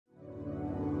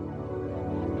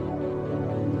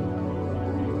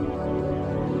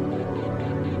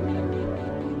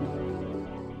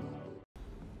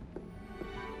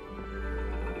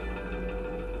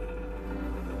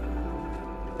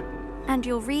And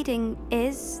your reading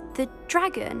is the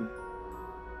dragon.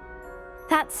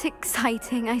 That's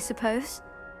exciting, I suppose.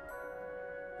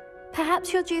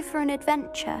 Perhaps you're due for an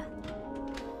adventure.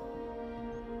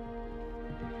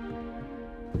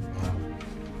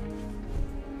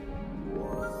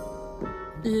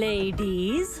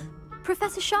 Ladies.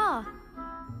 Professor Shah.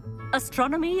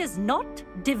 Astronomy is not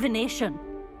divination.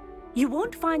 You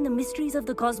won't find the mysteries of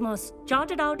the cosmos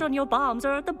charted out on your palms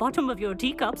or at the bottom of your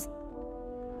teacups.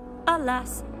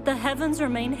 Alas, the heavens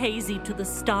remain hazy to the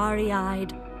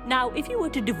starry-eyed. Now, if you were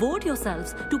to devote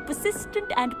yourselves to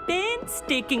persistent and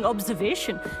painstaking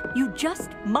observation, you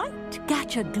just might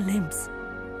catch a glimpse.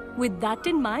 With that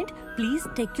in mind, please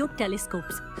take your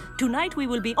telescopes. Tonight we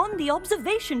will be on the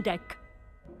observation deck.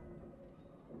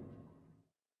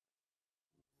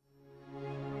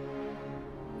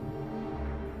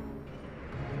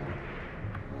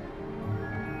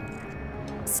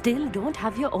 Still don't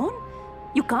have your own?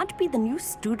 You can't be the new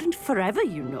student forever,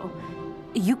 you know.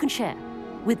 You can share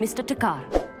with Mr. Takar.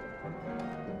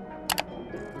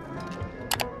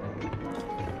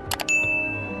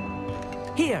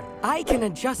 Here, I can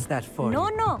adjust that for you.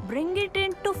 No, bring it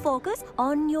into focus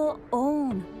on your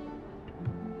own.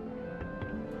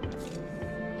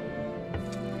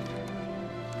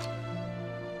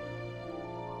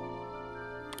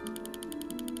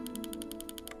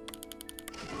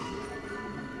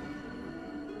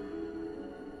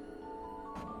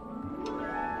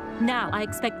 Now, I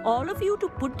expect all of you to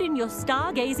put in your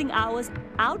stargazing hours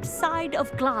outside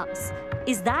of class.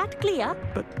 Is that clear?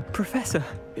 But, Professor,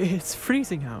 it's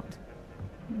freezing out.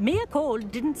 Mere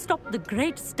cold didn't stop the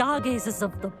great stargazers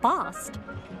of the past.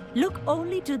 Look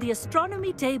only to the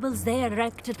astronomy tables they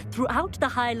erected throughout the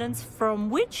highlands from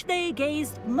which they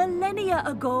gazed millennia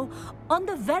ago on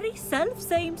the very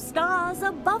self-same stars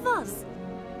above us.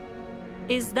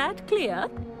 Is that clear?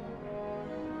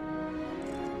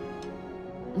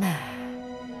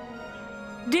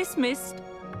 Dismissed.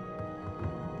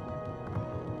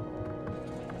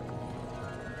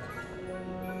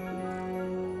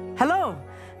 Hello!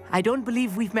 I don't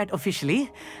believe we've met officially.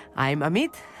 I'm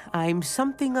Amit. I'm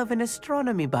something of an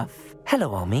astronomy buff.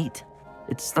 Hello, Amit.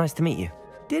 It's nice to meet you.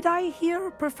 Did I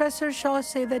hear Professor Shaw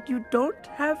say that you don't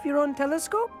have your own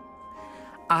telescope?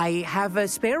 I have a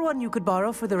spare one you could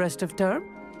borrow for the rest of term.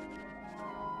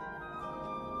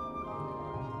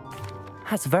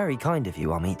 That's very kind of you,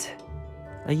 Amit.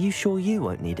 Are you sure you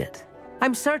won't need it?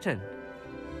 I'm certain.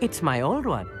 It's my old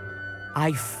one.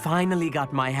 I finally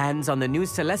got my hands on the new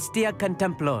Celestia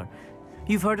Contemplar.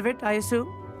 You've heard of it, I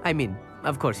assume? I mean,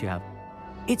 of course you have.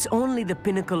 It's only the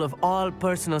pinnacle of all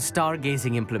personal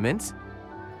stargazing implements.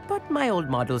 But my old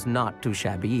model's not too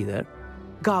shabby either.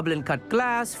 Goblin-cut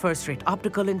glass, first-rate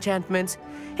optical enchantments.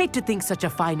 Hate to think such a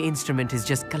fine instrument is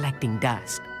just collecting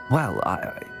dust. Well,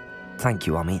 thank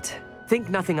you, Amit. Think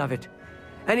nothing of it.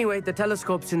 Anyway, the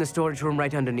telescope's in the storage room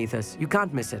right underneath us. You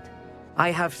can't miss it.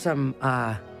 I have some,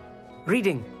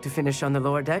 reading to finish on the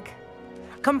lower deck.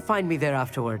 Come find me there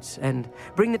afterwards, and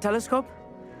bring the telescope.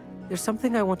 There's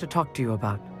something I want to talk to you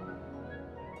about.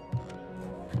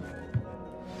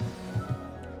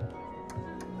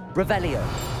 Revelio.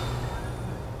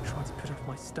 Tried to put off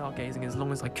my stargazing as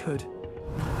long as I could.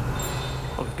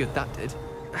 Oh, good that did.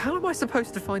 How am I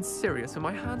supposed to find Sirius when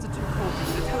my hands are too cold to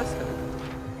use a telescope?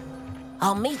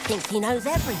 Amit thinks he knows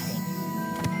everything.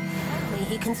 Only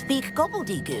he can speak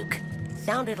gobbledygook.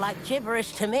 Sounded like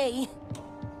gibberish to me.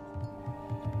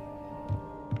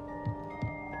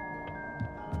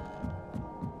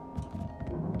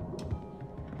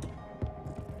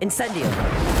 Incendio.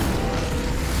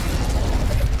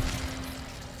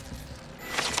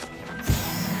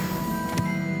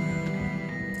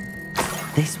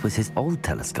 This was his old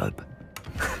telescope.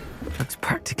 Looks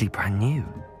practically brand new.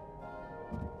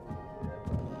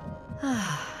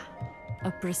 A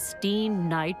pristine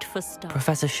night for stars.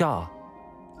 Professor Shah,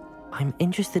 I'm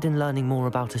interested in learning more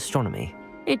about astronomy.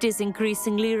 It is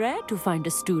increasingly rare to find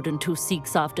a student who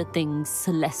seeks after things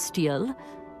celestial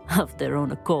of their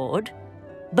own accord.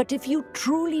 But if you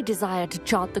truly desire to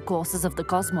chart the courses of the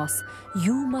cosmos,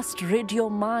 you must rid your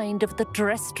mind of the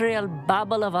terrestrial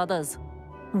babble of others.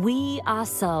 We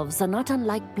ourselves are not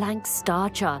unlike blank star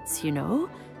charts, you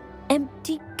know.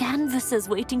 Empty canvases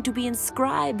waiting to be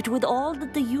inscribed with all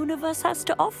that the universe has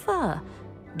to offer.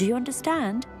 Do you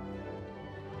understand?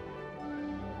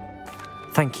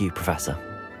 Thank you, Professor.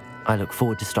 I look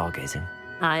forward to stargazing.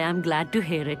 I am glad to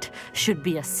hear it. Should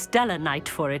be a stellar night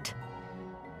for it.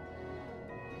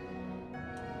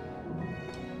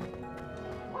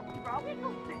 What's wrong with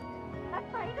you?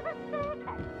 Afraid of a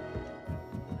staircase?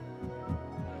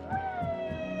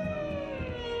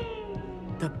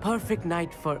 The perfect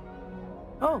night for...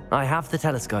 Oh. I have the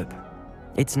telescope.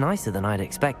 It's nicer than I'd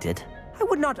expected. I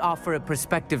would not offer a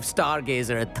prospective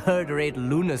stargazer a third-rate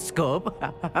lunoscope.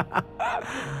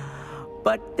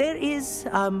 But there is,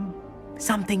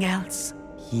 something else.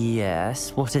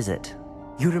 Yes, what is it?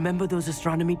 You remember those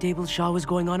astronomy tables Shaw was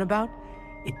going on about?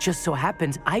 It just so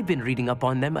happens I've been reading up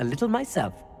on them a little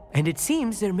myself. And it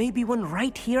seems there may be one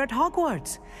right here at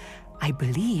Hogwarts. I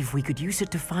believe we could use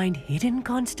it to find hidden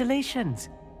constellations.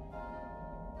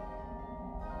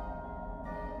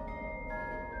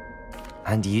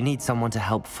 And you need someone to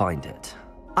help find it.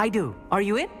 I do. Are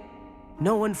you in?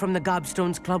 No one from the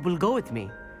Gobstones Club will go with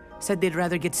me. Said they'd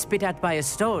rather get spit at by a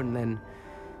stone than...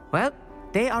 Well,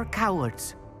 they are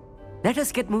cowards. Let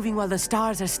us get moving while the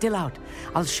stars are still out.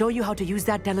 I'll show you how to use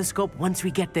that telescope once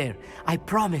we get there. I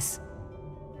promise.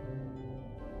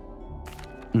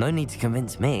 No need to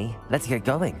convince me. Let's get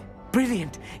going.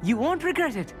 Brilliant. You won't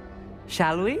regret it.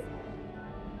 Shall we?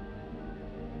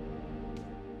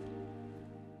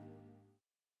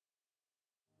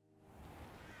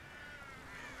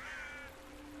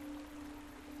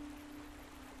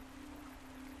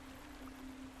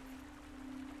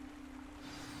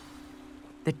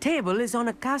 The table is on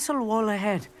a castle wall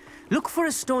ahead. Look for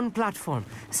a stone platform,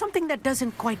 something that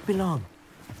doesn't quite belong.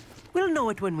 We'll know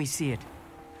it when we see it.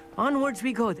 Onwards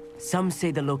we go. Some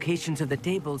say the locations of the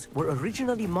tables were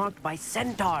originally marked by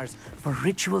centaurs for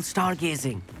ritual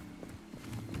stargazing.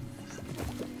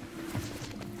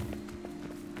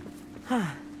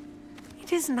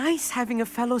 It is nice having a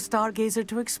fellow stargazer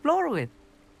to explore with.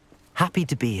 Happy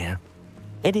to be here.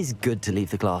 It is good to leave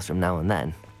the classroom now and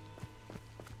then.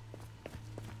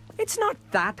 It's not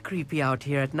that creepy out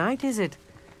here at night, is it?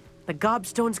 The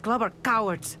Gobstones Club are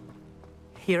cowards.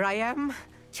 Here I am,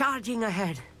 charging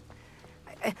ahead.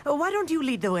 Why don't you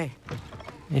lead the way?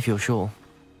 If you're sure.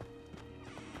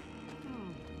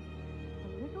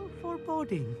 A little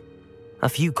foreboding. A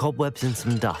few cobwebs and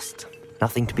some dust.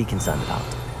 Nothing to be concerned about.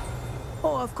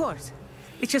 Oh, of course.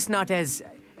 It's just not as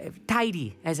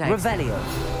tidy as I... Revelio.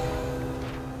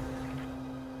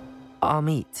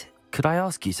 Amit, could I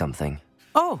ask you something?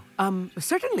 Oh,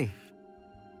 certainly.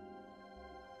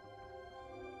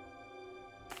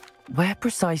 Where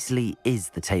precisely is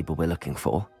the table we're looking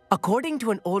for? According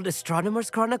to an old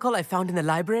astronomer's chronicle I found in the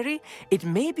library, it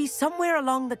may be somewhere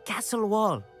along the castle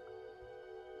wall.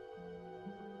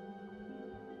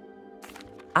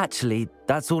 Actually,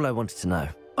 that's all I wanted to know.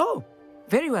 Oh,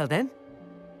 very well then.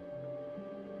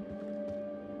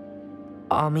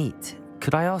 Amit,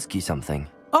 could I ask you something?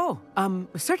 Oh,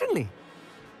 certainly.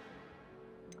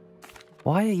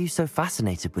 Why are you so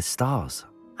fascinated with stars?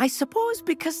 I suppose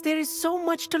because there is so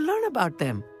much to learn about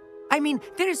them. I mean,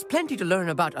 there is plenty to learn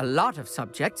about a lot of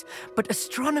subjects, but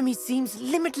astronomy seems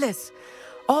limitless.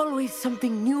 Always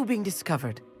something new being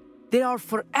discovered. They are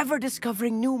forever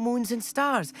discovering new moons and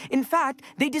stars. In fact,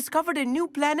 they discovered a new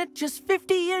planet just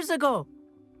 50 years ago.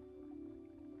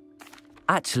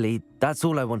 Actually, that's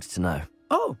all I wanted to know.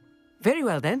 Oh, very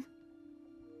well then.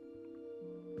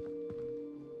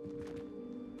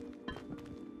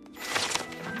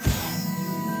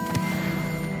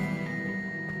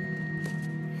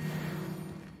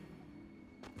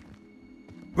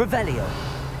 Revelio.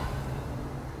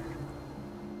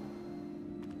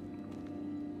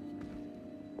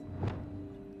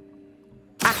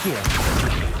 Accio.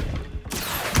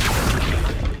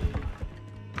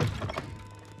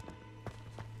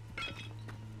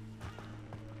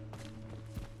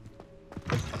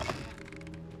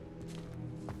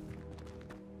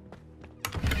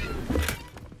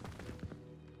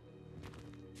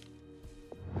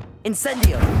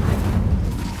 Incendio.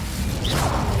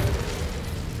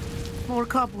 More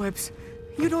cobwebs.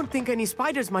 You don't think any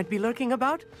spiders might be lurking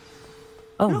about?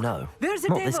 Oh Look, no, there's a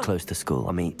not table. this close to school,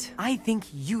 Amit. I think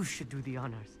you should do the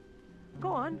honors. Go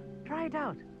on, try it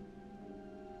out.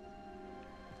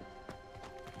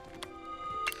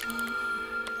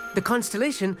 The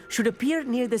constellation should appear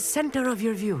near the center of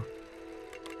your view.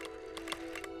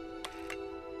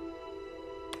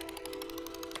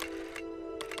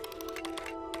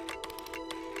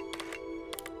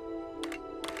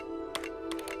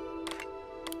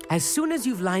 As soon as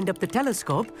you've lined up the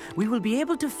telescope, we will be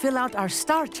able to fill out our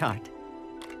star chart.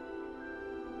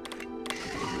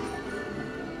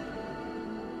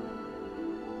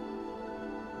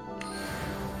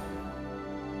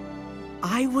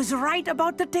 I was right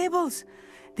about the tables.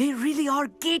 They really are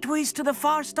gateways to the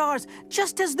far stars,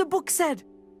 just as the book said.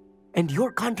 And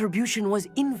your contribution was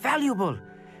invaluable.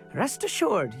 Rest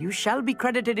assured, you shall be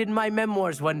credited in my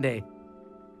memoirs one day.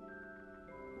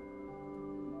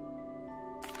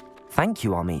 Thank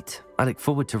you, Amit. I look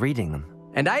forward to reading them.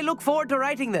 And I look forward to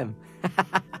writing them.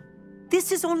 This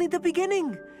This is only the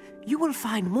beginning. You will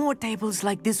find more tables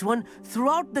like this one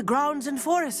throughout the grounds and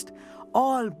forest,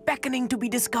 all beckoning to be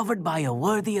discovered by a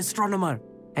worthy astronomer.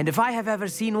 And if I have ever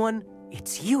seen one,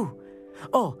 it's you.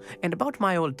 Oh, and about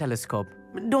my old telescope,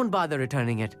 don't bother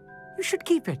returning it. You should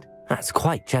keep it. That's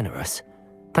quite generous.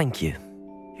 Thank you.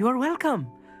 You are welcome.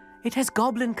 It has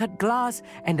goblin-cut glass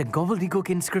and a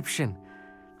gobbledygook inscription.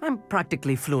 I'm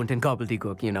practically fluent in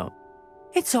gobbledygook, you know.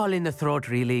 It's all in the throat,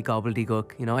 really,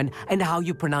 gobbledygook, you know, and how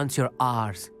you pronounce your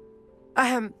R's.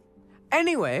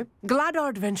 Anyway, glad our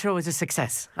adventure was a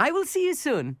success. I will see you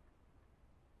soon.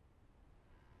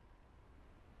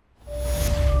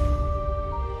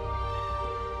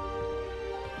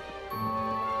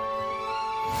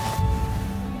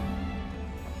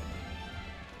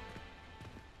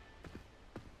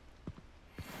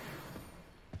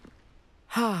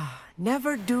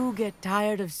 Never do get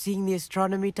tired of seeing the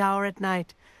astronomy tower at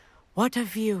night. What a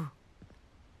view.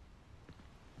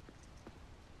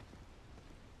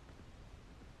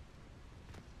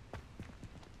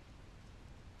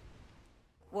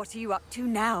 What are you up to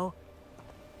now?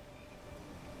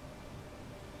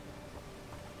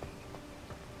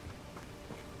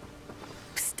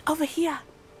 Psst, over here.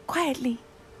 Quietly.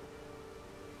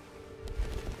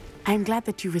 I am glad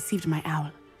that you received my owl.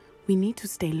 We need to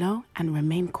stay low and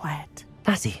remain quiet.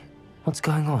 Natty, what's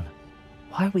going on?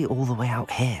 Why are we all the way out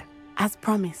here? As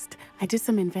promised, I did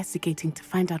some investigating to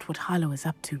find out what Harlow is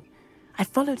up to. I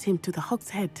followed him to the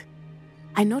Hog's Head.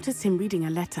 I noticed him reading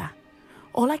a letter.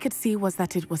 All I could see was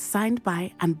that it was signed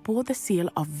by and bore the seal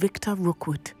of Victor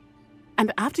Rookwood.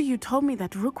 And after you told me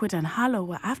that Rookwood and Harlow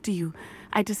were after you,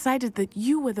 I decided that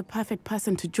you were the perfect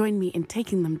person to join me in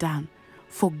taking them down.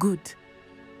 For good.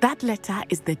 That letter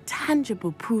is the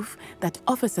tangible proof that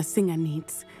Officer Singer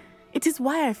needs. It is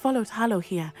why I followed Harlow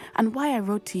here and why I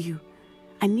wrote to you.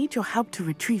 I need your help to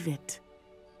retrieve it.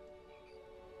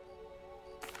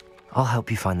 I'll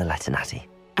help you find the letter, Natty.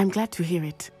 I'm glad to hear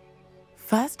it.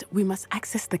 First, we must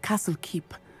access the castle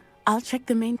keep. I'll check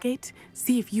the main gate,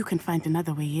 see if you can find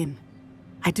another way in.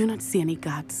 I do not see any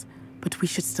guards, but we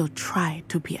should still try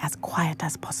to be as quiet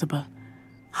as possible.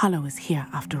 Harlow is here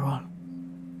after all.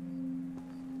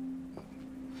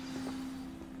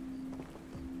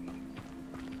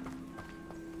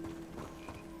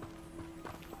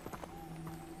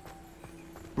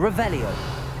 Revelio.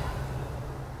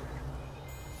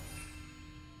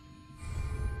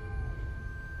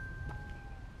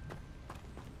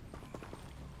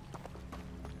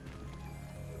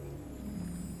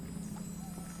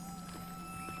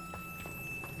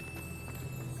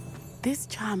 This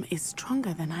charm is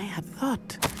stronger than I had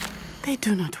thought. They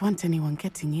do not want anyone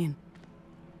getting in.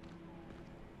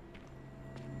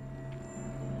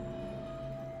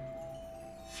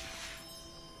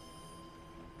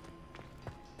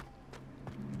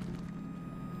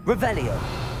 Revelio.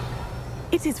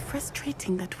 It is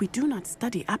frustrating that we do not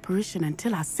study apparition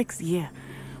until our 6th year.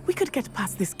 We could get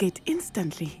past this gate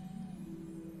instantly.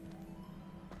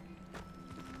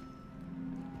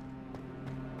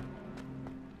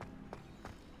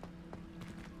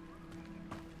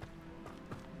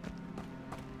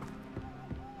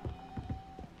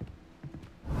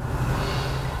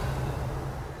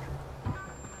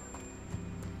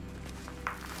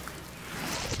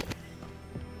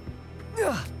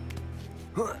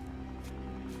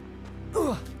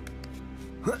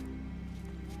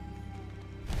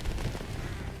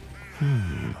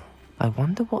 I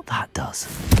wonder what that does.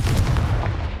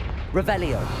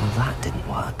 Revelio. Well, that didn't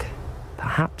work.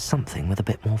 Perhaps something with a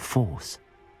bit more force.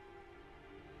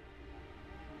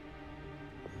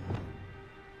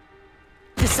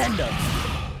 Descendo.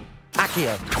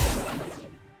 Accio.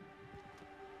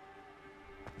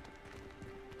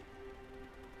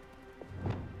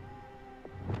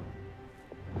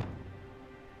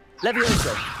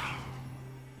 Levioso.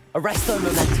 Arresto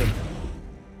momentum.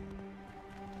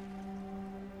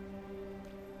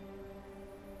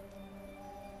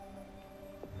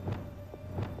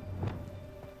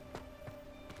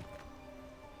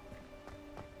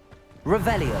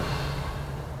 Revelio.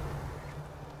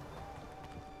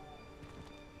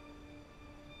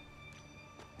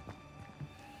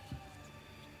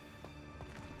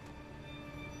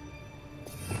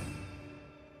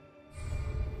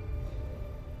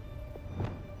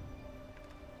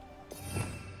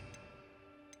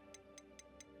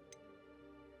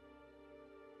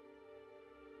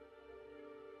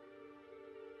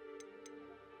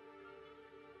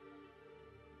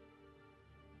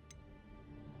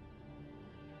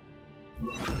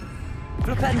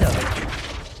 Flipendo.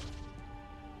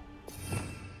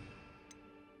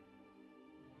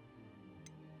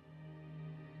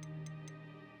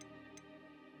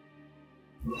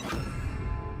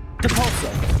 Depulso!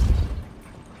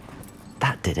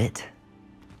 That did it.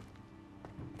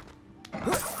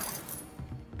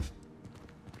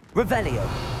 Revelio!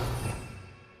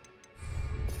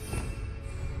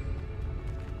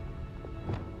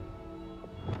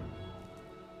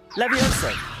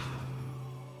 Levioso!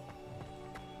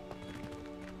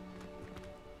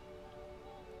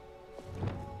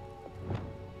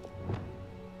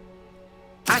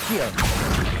 Accio!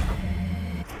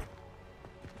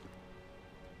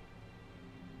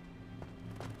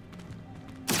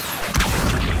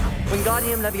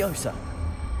 Wingardium Leviosa!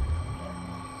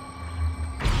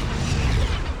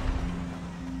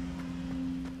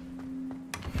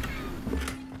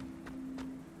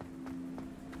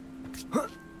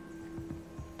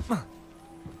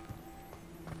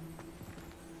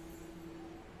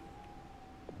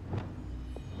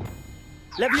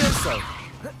 Levioso!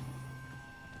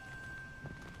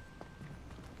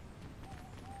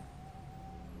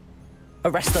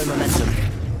 Arresto Momentum.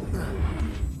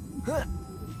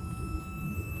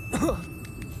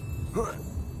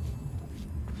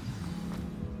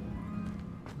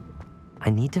 I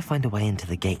need to find a way into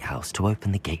the gatehouse to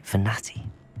open the gate for Natty.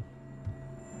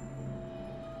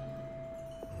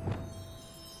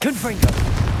 Confringo!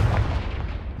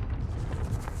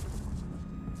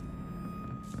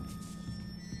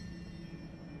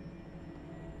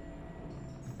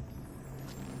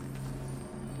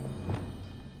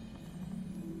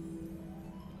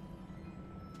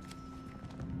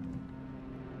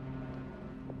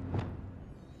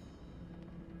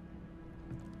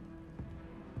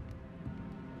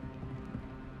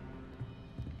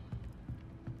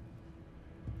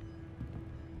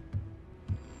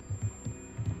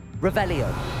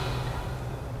 Revelio.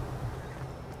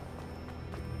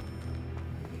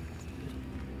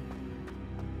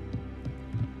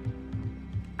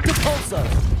 Depulso.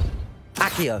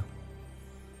 Accio.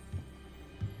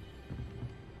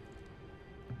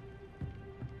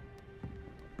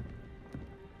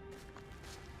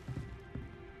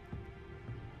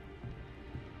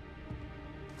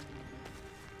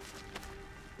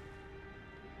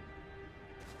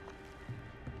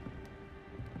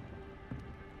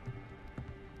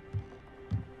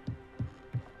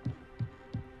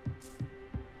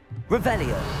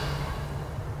 Revelio.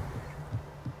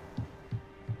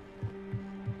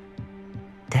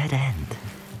 Dead end.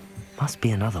 Must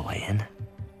be another way in.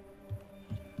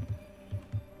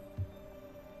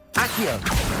 Accio.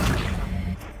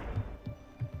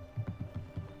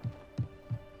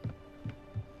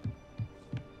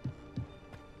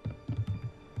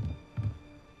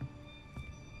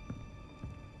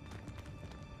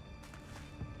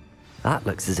 That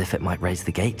looks as if it might raise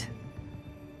the gate.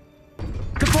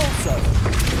 Depulso!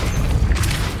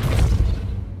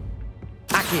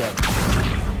 Accio!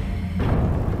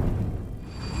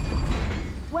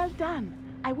 Well done.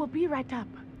 I will be right up.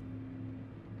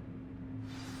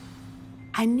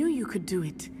 I knew you could do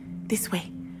it. This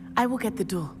way. I will get the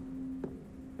door.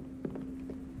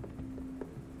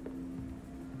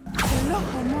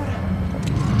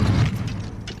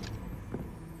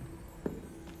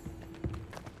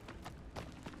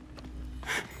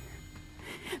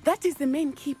 That is the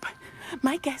main keep.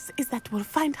 My guess is that we'll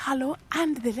find Hollow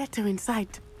and the letter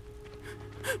inside.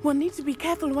 We'll need to be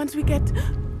careful once we get...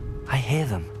 I hear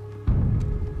them.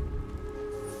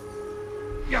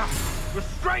 Yeah,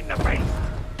 restrain the beast!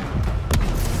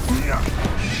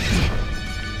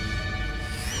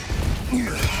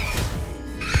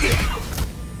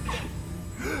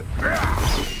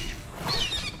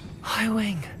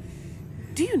 Highwing.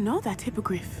 Do you know that,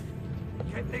 Hippogriff?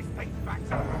 Get this thing back to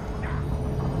now.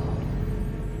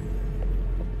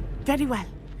 Very well.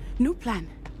 New plan.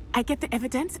 I get the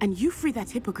evidence and you free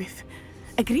that Hippogriff.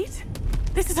 Agreed?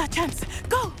 This is our chance.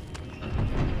 Go!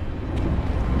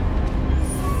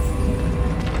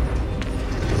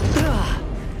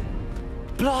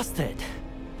 Blasted!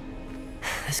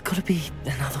 There's gotta be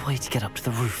another way to get up to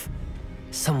the roof.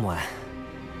 Somewhere.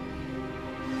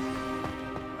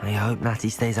 I hope Natty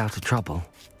stays out of trouble.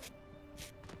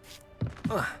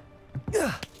 I don't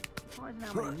know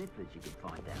how many nippers you could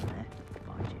find down there.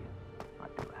 Mind you, I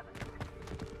do have it.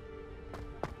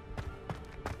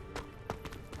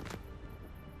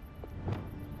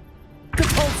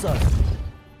 Depulso!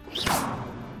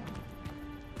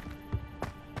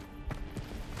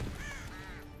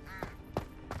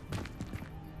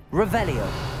 Revelio.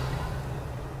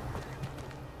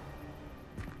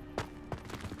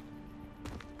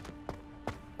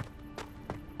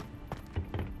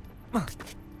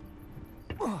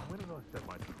 Where did I set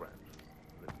my trap?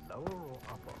 The lower or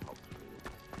upper Hogwarts?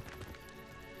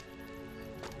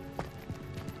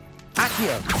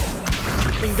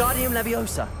 Accio! Wingardium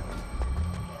Leviosa!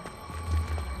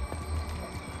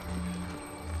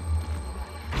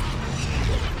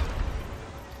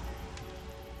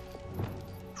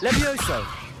 Levioso!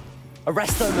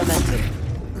 Arresto Momentum!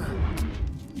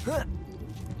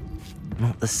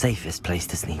 Not the safest place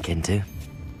to sneak into.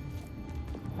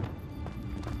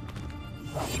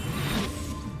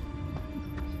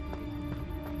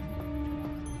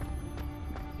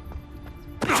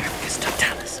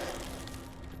 Totalis.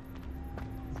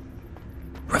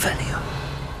 Revelio.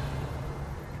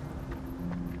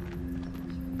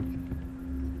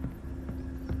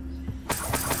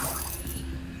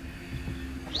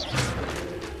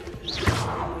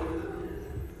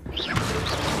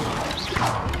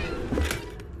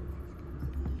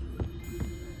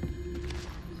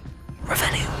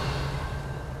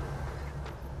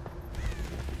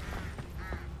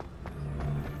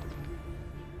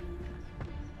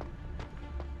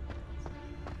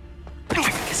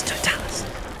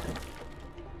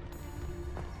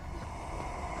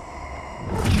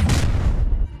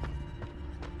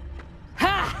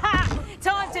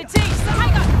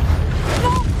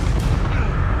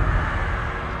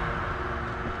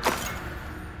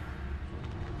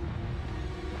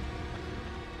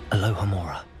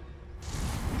 Alohomora.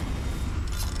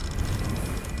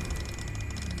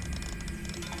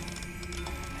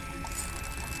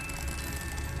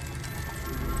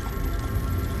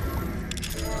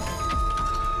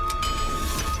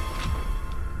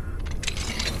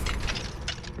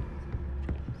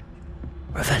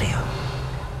 Revelio.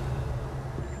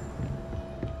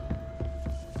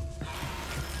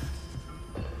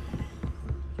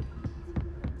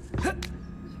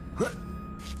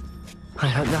 I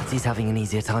hope Natty's having an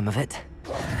easier time of it.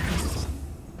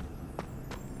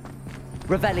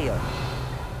 Revelio.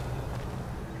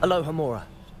 Alohomora.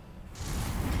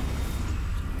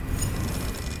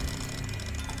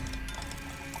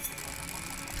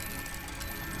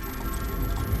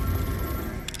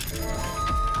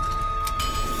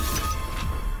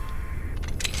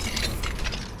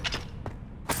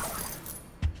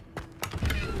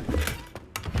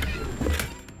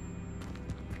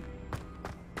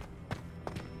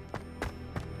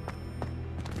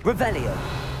 Revelio.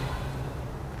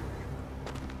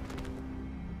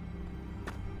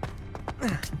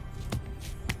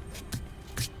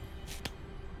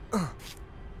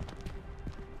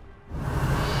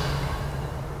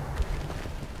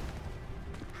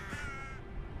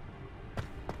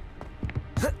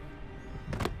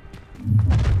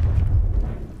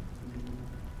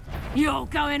 You're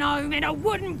going home in a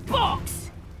wooden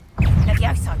box!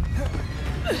 Levioso!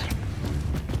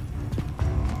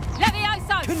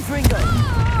 Levioso! Confringo!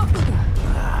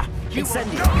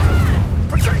 Incendio!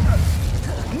 Potato!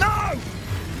 No!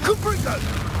 Confringo!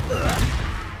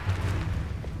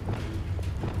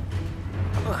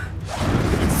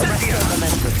 Incendio!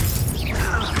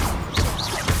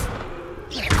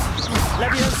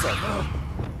 Levioso!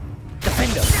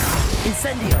 Defendo!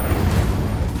 Incendio!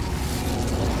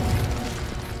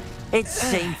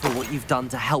 It's shameful what you've done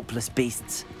to helpless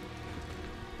beasts.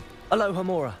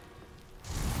 Alohomora.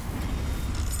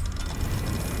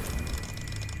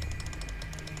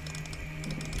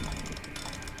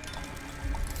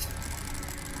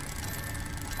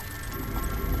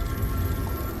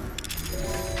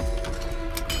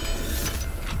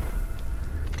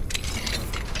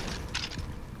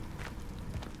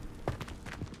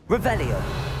 Revelio.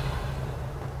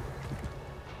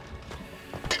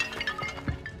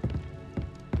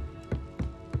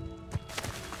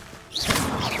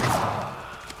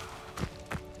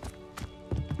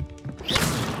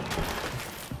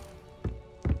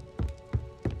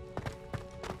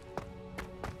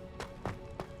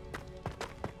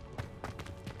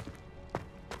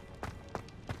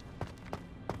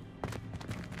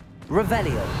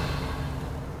 Revelio.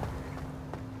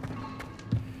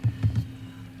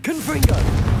 Confringo.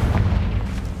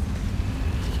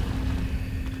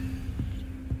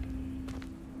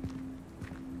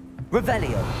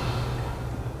 Revelio.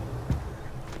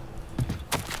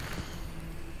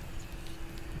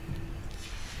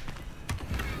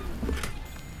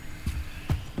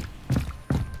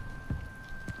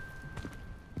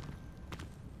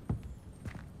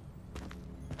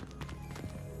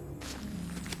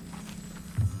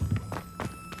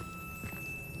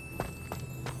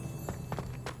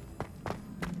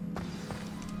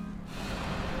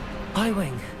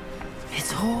 Highwing.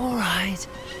 It's all right.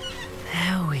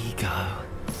 There we go.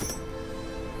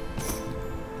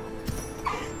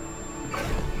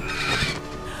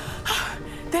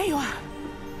 There you are.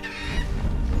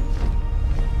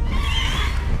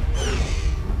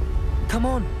 Come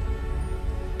on.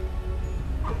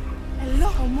 Hello,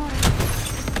 Omori.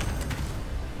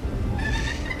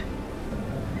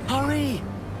 Hurry!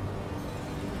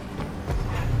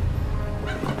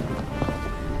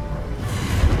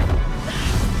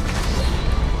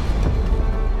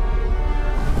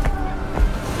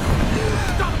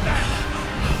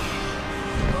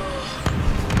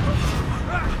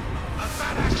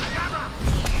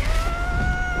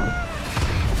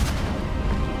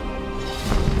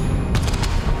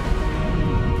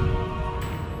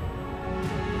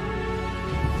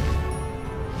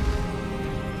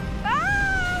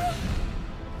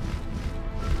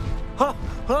 Ho!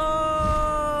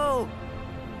 Ho!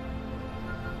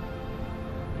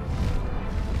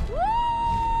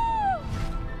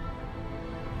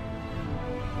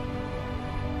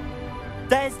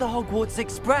 There's the Hogwarts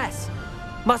Express.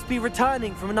 Must be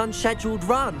returning from an unscheduled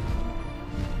run.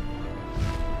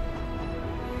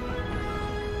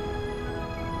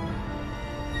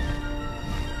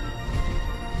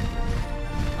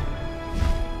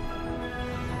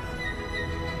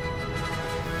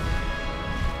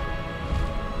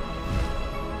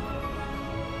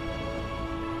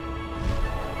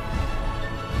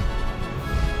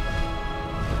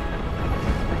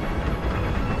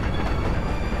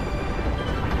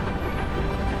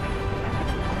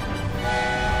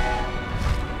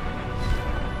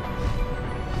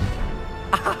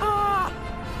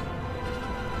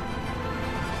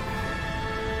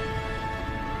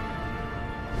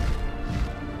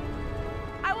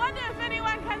 I wonder if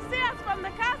anyone can see us from the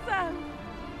castle.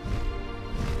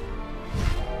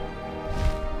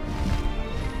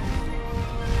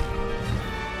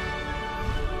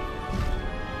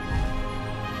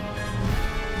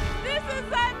 This is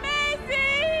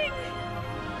amazing!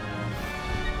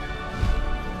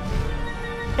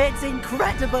 It's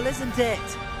incredible, isn't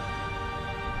it?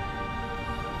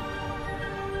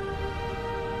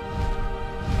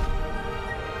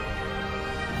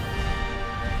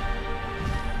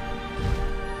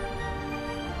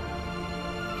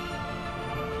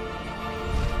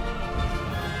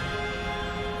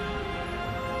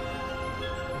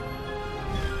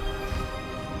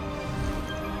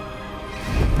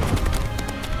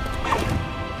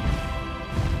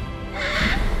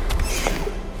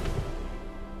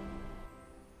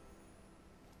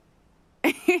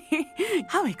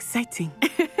 How exciting.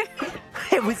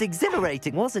 It was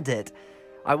exhilarating, wasn't it?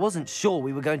 I wasn't sure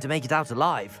we were going to make it out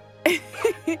alive.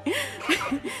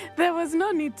 There was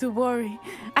no need to worry.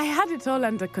 I had it all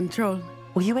under control.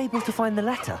 Were you able to find the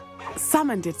letter?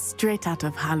 Summoned it straight out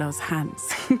of Harlow's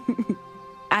hands.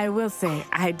 I will say,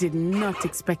 I did not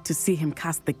expect to see him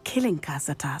cast the killing curse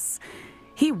at us.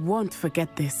 He won't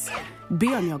forget this.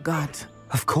 Be on your guard.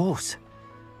 Of course.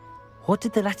 What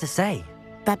did the letter say?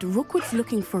 That Rookwood's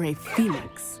looking for a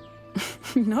phoenix.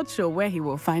 Not sure where he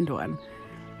will find one.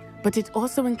 But it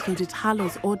also included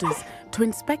Harlow's orders to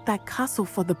inspect that castle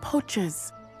for the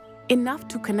poachers. Enough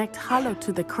to connect Harlow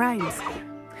to the crimes.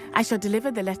 I shall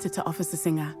deliver the letter to Officer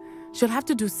Singer. She'll have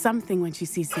to do something when she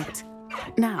sees it.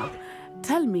 Now,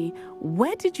 tell me,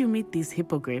 where did you meet these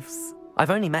hippogriffs?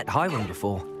 I've only met Highwing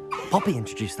before. Poppy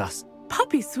introduced us.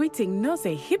 Poppy Sweeting knows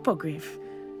a hippogriff.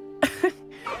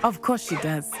 Of course she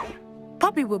does.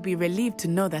 Poppy will be relieved to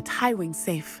know that Highwing's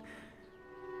safe.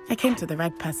 I came to the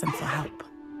right person for help.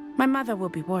 My mother will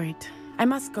be worried. I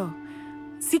must go.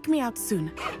 Seek me out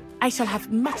soon. I shall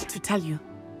have much to tell you.